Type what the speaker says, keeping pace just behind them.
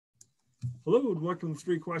Hello and welcome to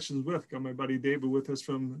Three Questions With. Got my buddy David with us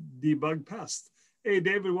from Debug Pest. Hey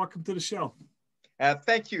David, welcome to the show.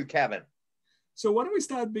 Thank you, Kevin. So why don't we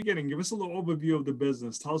start at the beginning? Give us a little overview of the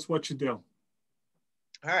business. Tell us what you do.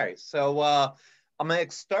 All right, so I'm an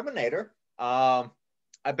exterminator. I've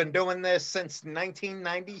been doing this since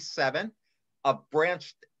 1997. I've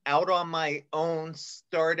branched out on my own,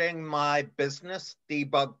 starting my business,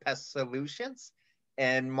 Debug Pest Solutions,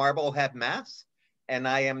 in Marblehead, Mass. And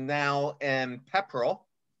I am now in Pepperell.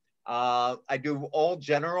 I do all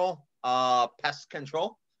general pest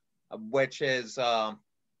control, which is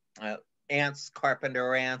ants,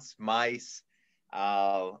 carpenter ants, mice,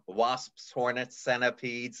 wasps, hornets,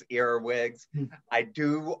 centipedes, earwigs. I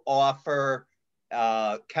do offer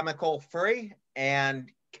chemical-free and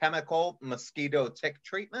chemical mosquito tick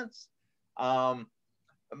treatments.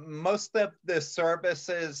 Most of the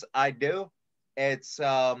services I do, it's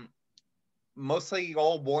mostly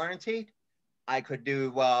all warranted. I could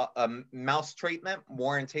do a mouse treatment,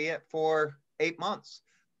 warranty it for 8 months,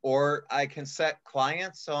 or I can set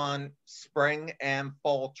clients on spring and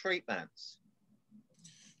fall treatments.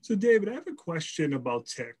 So David, I have a question about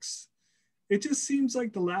ticks. It just seems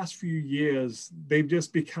like the last few years, they've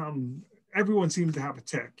just become, everyone seems to have a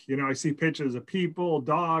tick. You know, I see pictures of people,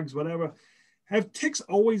 dogs, whatever. Have ticks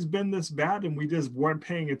always been this bad and we just weren't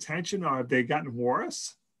paying attention, or have they gotten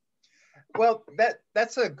worse? Well,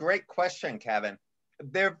 that's a great question, Kevin.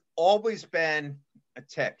 There've always been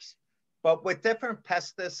ticks, but with different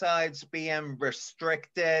pesticides being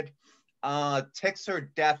restricted, ticks are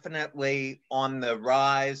definitely on the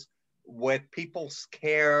rise. With people's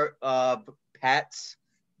care of pets,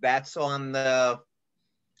 that's on the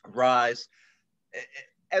rise.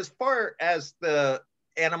 As far as the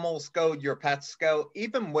animals go, your pets go,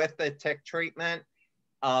 even with the tick treatment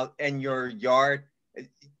in your yard,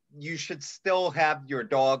 you should still have your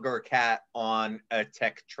dog or cat on a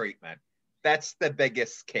tick treatment. That's the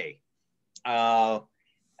biggest key. But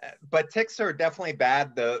ticks are definitely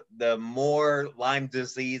bad. The more Lyme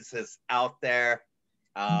disease is out there,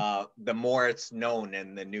 the more it's known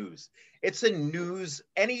in the news. It's a news,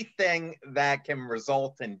 anything that can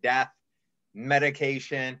result in death,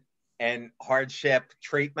 medication, and hardship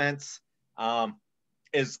treatments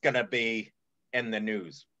is going to be in the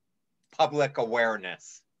news. Public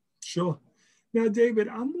awareness. Sure. Now, David,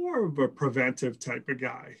 I'm more of a preventive type of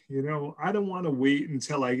guy. You know, I don't want to wait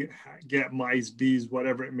until I get mice, bees,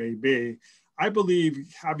 whatever it may be. I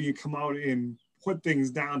believe having you come out and put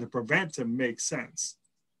things down to prevent them makes sense.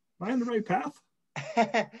 Am I on the right path?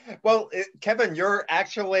 Well, Kevin, you're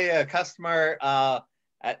actually a customer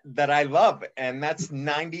that I love, and that's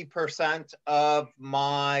 90% of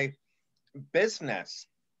my business.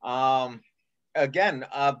 Again,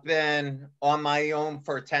 I've been on my own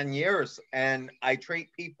for 10 years and I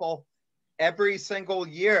treat people every single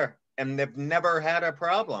year and they've never had a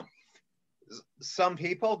problem. Some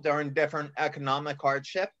people during different economic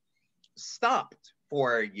hardship stopped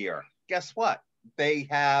for a year. Guess what? They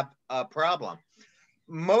have a problem.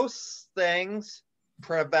 Most things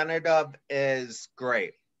preventative is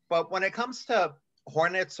great, but when it comes to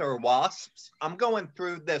hornets or wasps, I'm going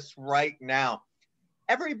through this right now.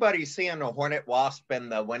 Everybody's seeing a hornet wasp in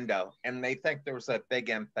the window and they think there's a big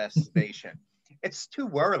infestation. It's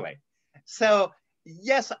too early. So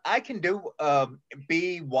yes, I can do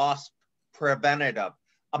bee wasp preventative.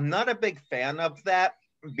 I'm not a big fan of that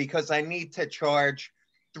because I need to charge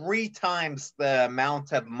 3 times the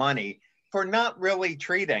amount of money for not really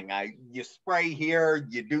treating. You spray here,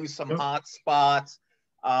 you do some hot spots,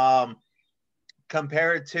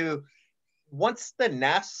 compared to once the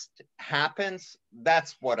nest happens,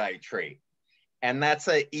 that's what I treat. And that's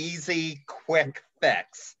an easy, quick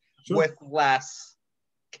fix with less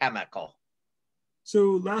chemical.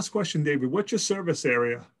 So last question, David, what's your service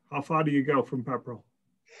area? How far do you go from Pepperell?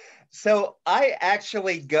 So I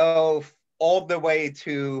actually go all the way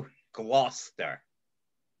to Gloucester.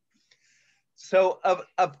 So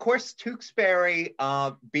of course, Tewksbury,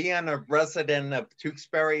 being a resident of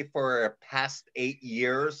Tewksbury for the past 8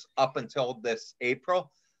 years up until this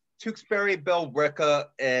April, Tewksbury, Billerica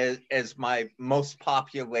is my most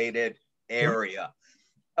populated area.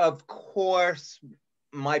 Of course,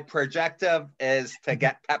 my projective is to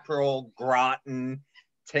get Pepperell, Groton,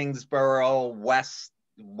 Tingsboro,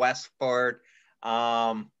 Westford.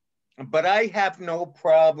 But I have no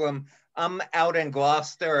problem. I'm out in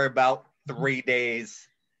Gloucester about 3 days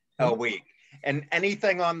a week. And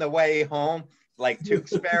anything on the way home, like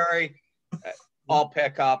Tewksbury, I'll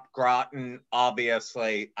pick up. Groton,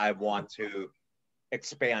 obviously, I want to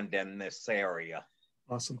expand in this area.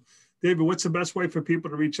 Awesome. David, what's the best way for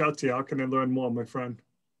people to reach out to you? How can they learn more, my friend?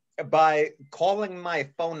 By calling my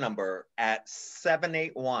phone number at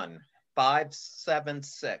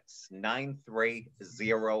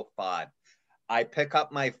 781-576-9305. I pick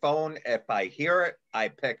up my phone. If I hear it, I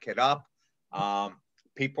pick it up.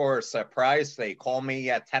 People are surprised. They call me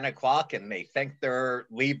at 10 o'clock and they think they're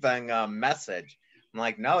leaving a message. I'm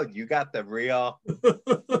like, no, you got the real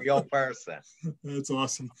person. That's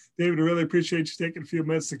awesome. David, I really appreciate you taking a few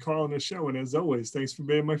minutes to call on the show. And as always, thanks for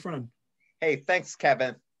being my friend. Hey, thanks,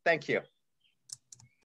 Kevin. Thank you.